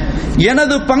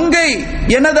 எனது பங்கை,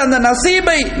 எனது அந்த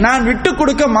நசீபை நான் விட்டுக்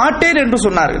கொடுக்க மாட்டேன் என்று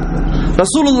சொன்னார்கள்.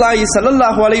 ரசூலுல்லாஹி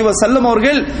ஸல்லல்லாஹு அலைஹி வஸல்லம்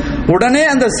அவர்கள் உடனே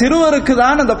அந்த சிறுவருக்கு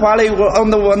தான் அந்த பாலை,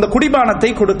 அந்த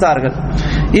குடிபானத்தை கொடுத்தார்கள்.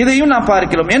 இதையும் நாம்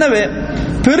பார்க்கிறோம். எனவே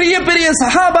பெரிய பெரிய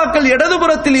சஹாபாக்கள்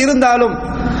இடதுபுறத்தில் இருந்தாலும்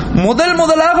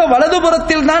முதலாக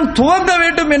வலதுபுறத்தில் தான் துவங்க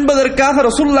வேண்டும் என்பதற்காக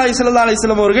ரசூலுல்லாஹி ஸல்லல்லாஹு அலைஹி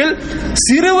வஸல்லம் அவர்கள்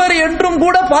சிறுவர் என்றும்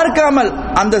கூட பார்க்காமல்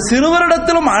அந்த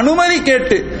சிறுவரிடத்திலும் அனுமதி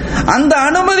கேட்டு, அந்த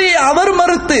அனுமதியை அவர்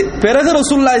மறுத்து பிறகு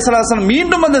ரசூலுல்லாஹி ஸல்லல்லாஹு அலைஹி வஸல்லம்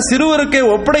மீண்டும் அந்த சிறுவருக்கே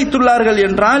ஒப்படைத்துள்ளார்கள்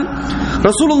என்றால்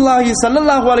ரசூலுல்லாஹி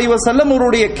ஸல்லல்லாஹு அலைஹி வஸல்லம்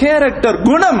அவருடைய கேரக்டர்,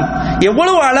 குணம்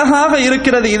எவ்வளவு அழகாக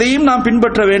இருக்கிறது. இதையும் நாம்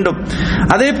பின்பற்ற வேண்டும்.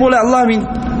 அதே போல அல்லாஹ்வின்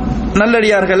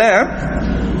நல்லடியார்களே,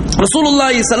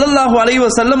 ரசூலுல்லாஹி ஸல்லல்லாஹு அலைஹி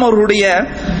வஸல்லம் அவருடைய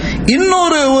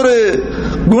இன்னொரு ஒரு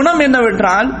குணம்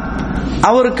என்னவென்றால்,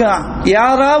 அவருக்கு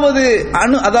யாராவது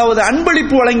அதாவது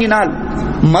அன்பளிப்பு வழங்கினால்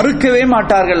மறுக்கவே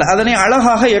மாட்டார்கள், அதனை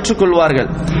அழகாக ஏற்றுக்கொள்வார்கள்.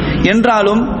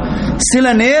 என்றாலும் சில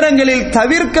நேரங்களில்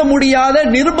தவிர்க்க முடியாத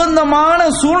நிர்பந்தமான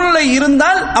சூழ்நிலை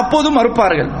இருந்தால் அப்போது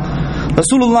மறுப்பார்கள்.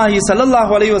 ரசூலுல்லாஹி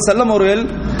ஸல்லல்லாஹு அலைஹி வஸல்லம் அவர்கள்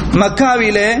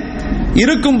மக்காவிலே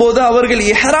இருக்கும்போது, அவர்கள்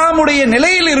இஹ்ராமுடைய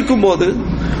நிலையில் இருக்கும்போது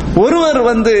ஒருவர்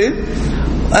வந்து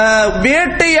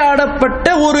வேட்டையாடப்பட்ட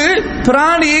ஒரு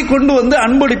பிராணியை கொண்டு வந்து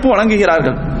அன்பளிப்பு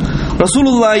வழங்குகிறார்கள்.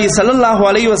 ரசூலுல்லாஹி ஸல்லல்லாஹு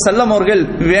அலைஹி வஸல்லம் அவர்கள்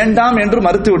வேண்டாம் என்று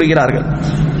மறுத்து விடுகிறார்கள்.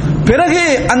 பிறகு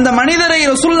அந்த மனிதரை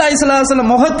ரசூலுல்லாஹி ஸல்லல்லாஹு அலைஹி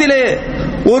வஸல்லம் முகத்திலே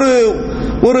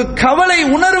ஒரு கவலை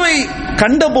உணர்வை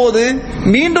கண்டபோது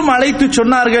மீண்டும் அழைத்து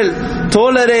சொன்னார்கள்,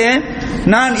 தோழரே,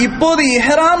 நான் இப்போது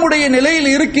இஹ்ராமுடைய நிலையில்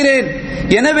இருக்கிறேன்,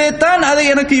 எனவே தான் அதை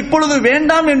எனக்கு இப்பொழுது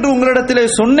வேண்டாம் என்று உங்களிடத்திலே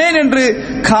சொன்னேன் என்று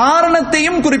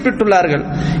காரணத்தையும் குறிப்பிட்டுள்ளார்கள்.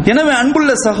 எனவே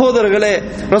அன்புள்ள சகோதரர்களே,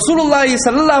 ரசூலுல்லாஹி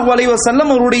ஸல்லல்லாஹு அலைஹி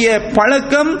வஸல்லம் அவருடைய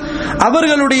பழக்கம்,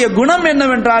 அவர்களுடைய குணம்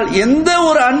என்னவென்றால் எந்த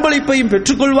ஒரு அன்பளிப்பையும்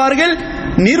பெற்றுக்கொள்வார்கள்.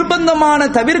 நிர்பந்தமான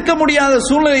தவிர்க்க முடியாத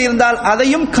சூழ்நிலை இருந்தால்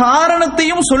அதையும்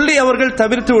காரணத்தையும் சொல்லி அவர்கள்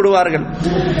தவிர்த்து விடுவார்கள்.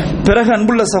 பிறகு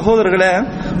அன்புள்ள சகோதரர்களே,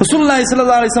 ரசூலுல்லாஹி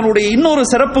ஸல்லல்லாஹு அலைஹி வஸல்லம் உடைய இன்னொரு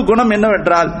சிறப்பு குணம்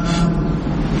என்னவென்றால்,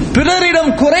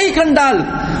 பிறரிடம் குறை கண்டால்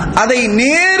அதை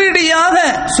நேரடியாக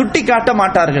சுட்டி காட்ட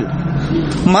மாட்டார்கள்,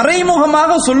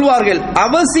 மறைமுகமாக சொல்வார்கள்,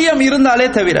 அவசியம் இருந்தாலே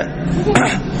தவிர.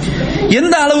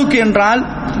 எந்த அளவுக்கு என்றால்,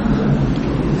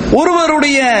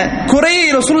 ஒருவருடைய குறையை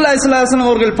ரசூலுல்லாஹி ஸல்லல்லாஹு அலைஹி வஸல்லம்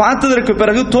அவர்கள் பார்த்ததற்கு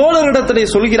பிறகு தோழரிடத்திலே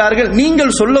சொல்கிறார்கள்,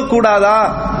 நீங்கள் சொல்லக்கூடாதா,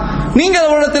 நீங்கள்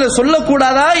அவரிடத்தில்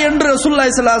சொல்லக்கூடாதா என்று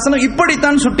ரசூலுல்லாஹி ஸல்லல்லாஹு அலைஹி வஸல்லம்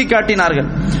இப்படித்தான் சுட்டி காட்டினார்கள்.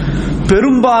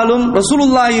 பெரும்பாலும்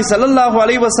ரசூலுல்லாஹி ஸல்லல்லாஹு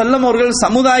அலைஹி வஸல்லம் அவர்கள்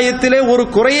சமுதாயத்திலே ஒரு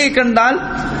குறையை கண்டால்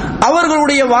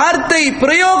அவர்களுடைய வார்த்தை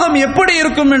பிரயோகம் எப்படி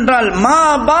இருக்கும் என்றால், மா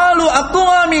பாலு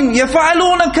அக்வாமின்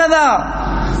யஃபஅலூன கதா,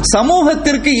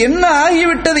 சமூகத்திற்கு என்ன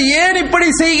ஆகிவிட்டது, ஏன் இப்படி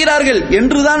செய்கிறார்கள்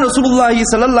என்றுதான் ரசூலுல்லாஹி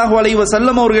ஸல்லல்லாஹு அலைஹி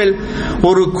வஸல்லம் அவர்கள்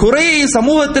ஒரு குறையை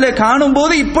சமூகத்திலே காணும்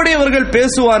போது இப்படி அவர்கள்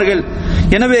பேசுவார்கள்.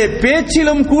 எனவே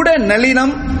பேச்சிலும் கூட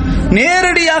நளினம்,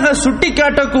 நேரடியாக சுட்டி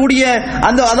காட்டக்கூடிய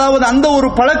அந்த ஒரு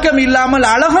பழக்கம் இல்லாமல்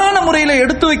அழகான முறையில்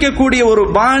எடுத்து வைக்கக்கூடிய ஒரு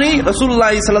பாணி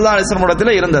ரசூலுல்லாஹி ஸல்லல்லாஹு அலைஹி வஸல்லம்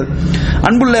இடத்துல இருந்தது.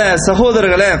 அன்புள்ள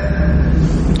சகோதரர்களே,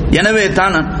 எனவே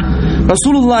தான்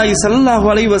ரசூலுல்லாஹி ஸல்லல்லாஹு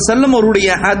அலைஹி வஸல்லம் அவருடைய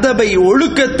அதபை,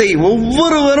 ஒழுக்கத்தை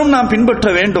ஒவ்வொருவரும் நாம் பின்பற்ற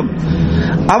வேண்டும்.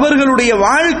 அவர்களுடைய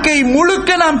வாழ்க்கை முழுக்க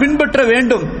நாம் பின்பற்ற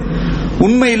வேண்டும்.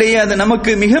 உண்மையிலேயே அது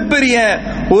நமக்கு மிகப்பெரிய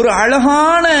ஒரு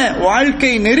அழகான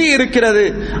வாழ்க்கை நெறி இருக்கிறது.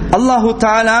 அல்லாஹு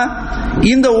தஆலா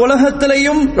இந்த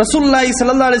உலகத்திலேயும் ரசூலுல்லாஹி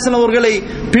ஸல்லல்லாஹு அலைஹி வஸல்லம் அவர்களை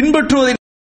பின்பற்றுவதில்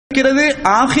இருக்கிறது,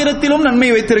 ஆகிரத்திலும் நன்மை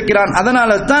வைத்திருக்கிறான்.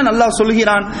 அதனால தான் அல்லாஹ்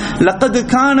சொல்கிறான், லக்கத்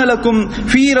கான லக்கும்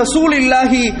ஃபீ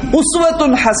ரசூலில்லாஹி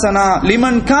உஸ்வத்துன் ஹஸனா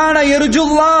லிமன் கான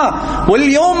யர்ஜுல்லாஹ் வல்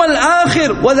யௌமல்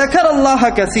ஆகிர் வ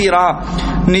ذكرல்லாஹ கஸீரா.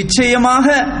 நிச்சயமாக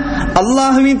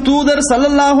அல்லாஹ்வின் தூதர்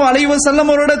ஸல்லல்லாஹு அலைஹி வஸல்லம்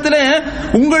அவரிடத்திலே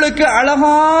உங்களுக்கு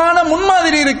அழகான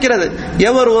முன்மாதிரி இருக்கிறது.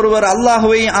 எவர் ஒருவர்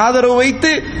அல்லாஹ்வை ஆதரவு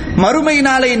வைத்து மறுமை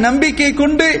நாளை நம்பிக்கை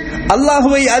கொண்டு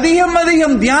அல்லாஹ்வை அதிகம்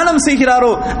அதிகம் தியானம்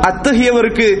செய்கிறாரோ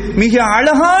அத்தகையவருக்கு மிக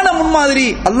அழகான முன்மாதிரி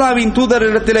அல்லாஹ்வின்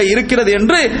தூதரிடத்தில் இருக்கிறது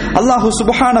என்று அல்லாஹ்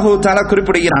சுப்ஹானஹு வ தஆலா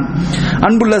குறிப்பிடுகிறான்.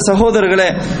 அன்புள்ள சகோதரர்களே,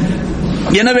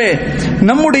 எனவே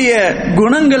நம்முடைய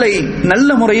குணங்களை நல்ல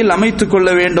முறையில் அமைத்துக் கொள்ள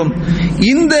வேண்டும்.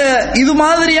 இது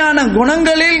மாதிரியான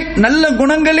குணங்களில், நல்ல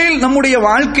குணங்களில் நம்முடைய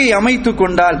வாழ்க்கையை அமைத்துக்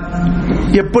கொண்டால்,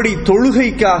 எப்படி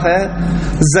தொழுகைக்காக,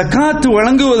 ஜகாத்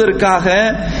வழங்குவதற்காக,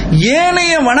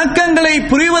 ஏனைய வணக்கங்களை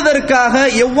புரிவதற்காக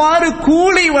எவ்வாறு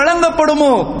கூலி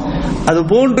வழங்கப்படுமோ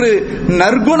அதுபோன்று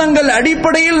நற்குணங்கள்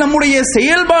அடிப்படையில் நம்முடைய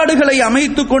செயல்பாடுகளை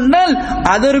அமைத்துக் கொண்டால்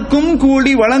அதற்கும்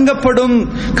கூலி வழங்கப்படும்.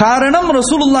 காரணம்,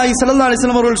 ரசூலுல்லாஹி ஸல்லல்லாஹு அலைஹி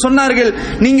வஸல்லம் அவர்கள் சொன்னார்கள்,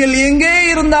 நீங்கள் எங்கே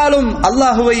இருந்தாலும்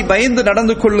அல்லாஹ்வை பயந்து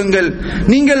நடந்து கொள்ளுங்கள்,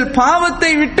 நீங்கள்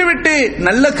பாவத்தை விட்டுவிட்டு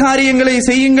நல்ல காரியங்களை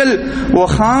செய்யுங்கள்,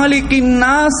 வஹாலிகின்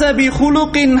நாஸ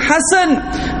பிஹுலுகின் ஹஸன்,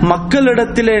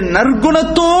 மக்களிடத்திலே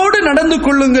நற்குணத்தோடு நடந்து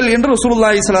கொள்ளுங்கள் என்று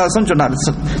ரசூலுல்லாஹி ஸல்லல்லாஹு அலைஹி வஸல்லம் சொன்னார்.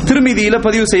 திருமிதியில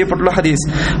பதிவு செய்யப்பட்டுள்ள ஹதீஸ்.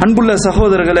 அன்புள்ள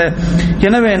சகோதரர்களே,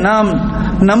 எனவே நாம்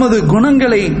நமது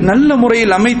குணங்களை நல்ல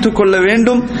முறையில் அமைத்துக் கொள்ள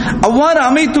வேண்டும். அவ்வாறு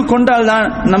அமைத்துக் கொண்டால்தான்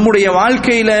நம்முடைய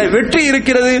வாழ்க்கையில வெற்றி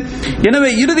இருக்கிறது. எனவே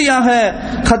இறுதியாக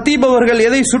கத்தீப் அவர்கள்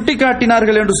எதை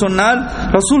சுட்டிக்காட்டினார்கள் என்று சொன்னால்,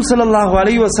 ரசூல் ஸல்லல்லாஹு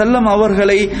அலைஹி வஸல்லம்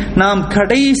அவர்களை நாம்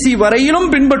கடைசி வரையிலும்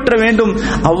பின்பற்ற வேண்டும்.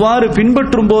 அவ்வாறு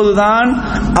பின்பற்றும் போதுதான்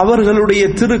அவர்களுடைய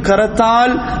திரு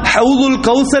கரத்தால் ஹவுதுல்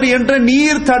கௌசர் என்ற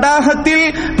நீர் தடாகத்தில்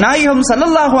நாயகம்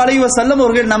ஸல்லல்லாஹு அலைஹி வஸல்லம்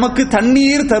அவர்கள் நமக்கு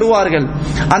தண்ணீர் தருவார்கள்.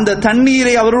 அந்த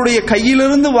தண்ணீரை அவருடைய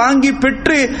கையிலிருந்து வாங்கி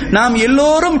பெற்று நாம்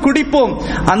எல்லோரும் குடிப்போம்.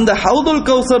 அந்த ஹவுதுல்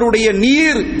கௌசருடைய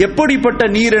நீர் எப்படிப்பட்ட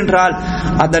நீர் என்றால்,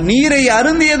 அந்த நீரை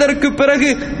அருந்தியதற்கு பிறகு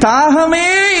தாகமே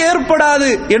ஏற்படாது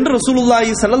என்று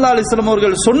ரசூலுல்லாஹி ஸல்லல்லாஹு அலைஹி வஸல்லம்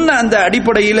அவர்கள் சொன்ன அந்த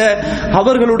அடிப்படையில்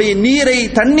அவர்களுடைய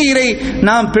தண்ணீரை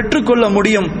நாம் பெற்றுக்கொள்ள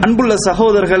முடியும். அன்புள்ள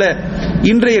சகோதரர்களே,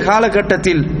 இன்றைய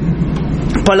காலகட்டத்தில்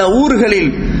பல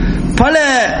ஊர்களில், பல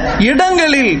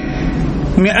இடங்களில்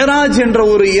மிஅராஜ் என்ற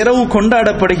ஒரு இரவு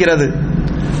கொண்டாடப்படுகிறது.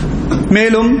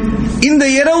 மேலும் இந்த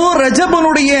இரவு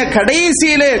ரஜபனுடைய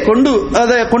கடைசியிலே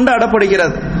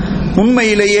கொண்டாடப்படுகிறது.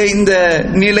 உண்மையிலேயே இந்த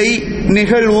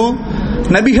நிகழ்வு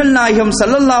நபிகள் நாயகம்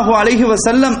ஸல்லல்லாஹு அலைஹி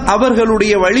வஸல்லம்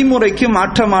அவர்களுடைய வழிமுறைக்கு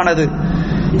மாற்றமானது,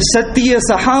 சத்திய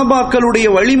சஹாபாக்களுடைய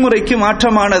வழிமுறைக்கு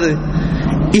மாற்றமானது,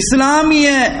 இஸ்லாமிய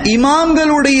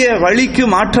இமாம்களுடைய வழிக்கு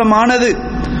மாற்றமானது.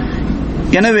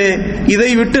 எனவே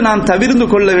இதை விட்டு நாம் தவிர்த்து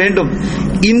கொள்ள வேண்டும்.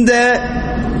 இந்த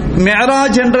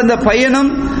மிஅராஜ் என்ற இந்த பயணம்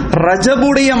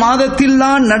ரஜபுடைய மாதத்தில்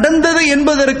தான் நடந்தது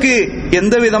என்பதற்கு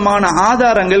எந்த விதமான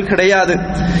ஆதாரங்கள் கிடையாது.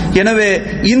 எனவே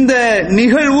இந்த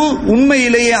நிகழ்வு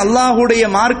உண்மையிலேயே அல்லாஹுடைய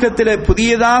மார்க்கத்திலே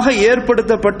புதியதாக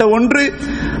ஏற்படுத்தப்பட்ட ஒன்று.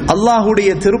 அல்லாஹுடைய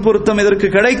திருப்பொருத்தம் இதற்கு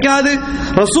கிடைக்காது.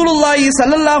 ரசூலுல்லாஹி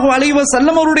ஸல்லல்லாஹு அலைஹி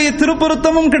வஸல்லம் அவருடைய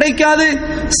திருப்பொருத்தமும் கிடைக்காது,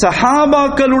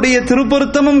 சஹாபாக்களுடைய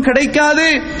திருப்பொருத்தமும் கிடைக்காது,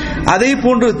 அதே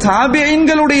போன்று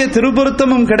தாபிஈன்களுடைய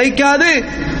திருப்பொருத்தமும் கிடைக்காது.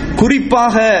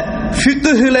 குறிப்பாக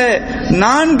ஃபிக்ஹ்ல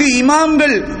 4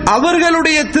 இமாம்கள்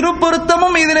அவர்களுடைய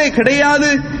திருப்பொருத்தமும் இதிலே கிடையாது.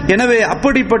 எனவே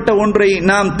அப்படிப்பட்ட ஒன்றை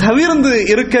நாம் தவிர்த்து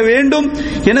இருக்க வேண்டும்.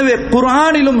 எனவே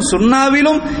குர்ஆனிலும்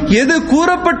சுன்னாவிலும் எது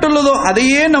கூறப்பட்டுள்ளதோ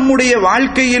அதையே நம்முடைய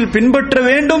வாழ்க்கையில் பின்பற்ற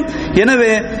வேண்டும்.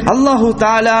 எனவே அல்லாஹு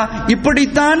தஆலா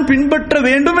இப்படித்தான் பின்பற்ற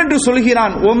வேண்டும் என்று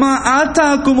சொல்கிறான். வமா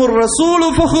ஆதாகுமுர் ரசூலு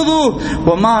ஃபஹுது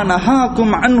வமா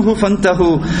நஹாகும் அன்ஹு ஃபன்தஹு.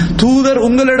 தூதர்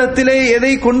உங்களிடத்திலே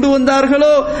எதை கொண்டு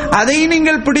வந்தார்களோ அதை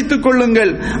நீங்கள் பிடித்துக்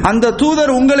கொள்ளுங்கள். அந்த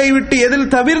தூதர் உங்களை விட்டு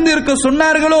எதில் தவிர்ந்து இருக்க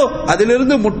சொன்னார்களோ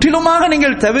அதிலிருந்து முற்றிலுமாக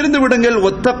நீங்கள் தவிர்த்து தவிர்ந்து விடுங்கள்.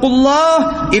 வத்தகுல்லாஹ்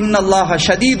இன்னல்லாஹ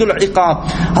ஷதீதுல் இகாப்,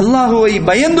 அல்லாஹ்வை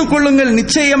பயந்து கொள்ளுங்கள்,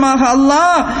 நிச்சயமாக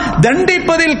அல்லாஹ்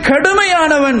தண்டிப்பதில்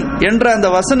கடுமையானவன் என்ற அந்த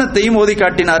வசனத்தையும் ஓதி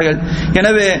காட்டினார்கள்.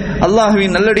 எனவே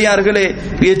அல்லாஹ்வின் நல்லடியார்களே,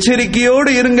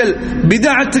 எச்சரிக்கையோடு இருங்கள்.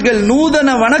 பித்அத்துகள், நூதன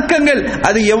வணக்கங்கள்,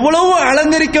 அது எவ்வளவு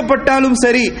அலங்கரிக்கப்பட்டாலும்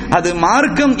சரி, அது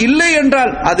மார்க்கம் இல்லை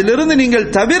என்றால் அதிலிருந்து நீங்கள்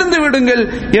தவிர்ந்து விடுங்கள்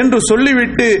என்று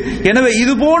சொல்லிவிட்டு, எனவே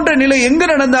இது போன்ற நிலை எங்கு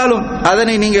நடந்தாலும்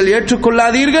அதனை நீங்கள்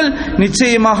ஏற்றுக்கொள்ளாதீர்கள்.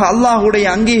 நிச்சயமாக அல்லாஹ்வுடைய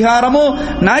அங்கீகாரமோ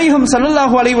நாயகம்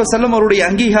ஸல்லல்லாஹு அலைஹி வஸல்லம் அவருடைய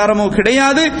அங்கீகாரமோ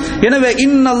கிடையாது. எனவே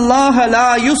இன்னல்லாஹ லா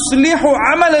யுஸ்லிஹு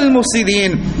அமலல்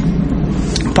முஃஸிதீன்,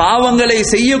 பாவங்களை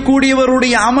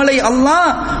செய்யக்கூடியவருடைய அமலை அல்லாஹ்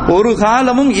ஒரு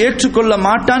காலமும் ஏற்றுக்கொள்ள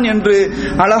மாட்டான் என்று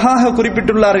அழகாக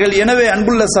குறிப்பிட்டுள்ளார்கள். எனவே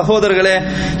அன்புள்ள சகோதரர்களே,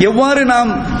 எவ்வாறு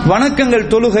நாம் வணக்கங்கள்,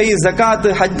 தொழுகை, ஜகாத்,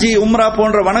 ஹஜ்ஜி, உம்ரா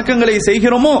போன்ற வணக்கங்களை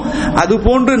செய்கிறோமோ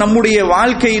அதுபோன்று நம்முடைய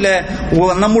வாழ்க்கையில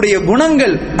நம்முடைய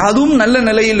குணங்கள் அதுவும் நல்ல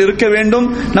நிலையில் இருக்க வேண்டும்.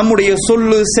 நம்முடைய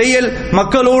சொல்லு, செயல்,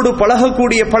 மக்களோடு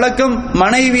பழகக்கூடிய பழக்கம்,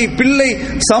 மனைவி, பிள்ளை,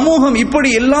 சமூகம்,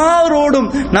 இப்படி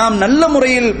எல்லாரோடும் நாம் நல்ல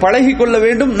முறையில் பழகி கொள்ள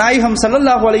வேண்டும். நாயகம்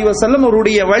ஸல்லல்லாஹு அலைஹி வஸல்லம்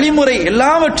அவருடைய வழிமுறை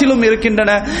எல்லாவற்றிலும்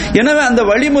இருக்கின்றன. எனவே அந்த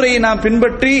வழிமுறையை நாம்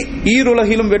பின்பற்றி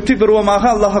ஈருலகிலும் வெற்றி பெறுவோமாக.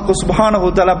 அல்லாஹ் சுப்ஹானஹு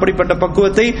வ தஆலா அப்படிப்பட்ட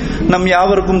பக்குவத்தை நம்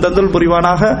யாவருக்கும் தந்தல்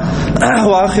புரிவானாக.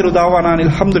 வாஹிரு தாவானா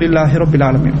அல்ஹம்துலில்லாஹி ரப்பில்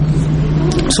ஆலமீன்.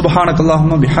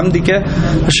 சுப்ஹானக்கல்லாஹும்ம பிஹம்திக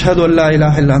அஷ்ஹது அல்லா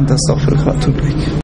இலாஹா இல்லா அன்த அஸ்தக்ஃபிருக வ அத்தூபு இலைக்.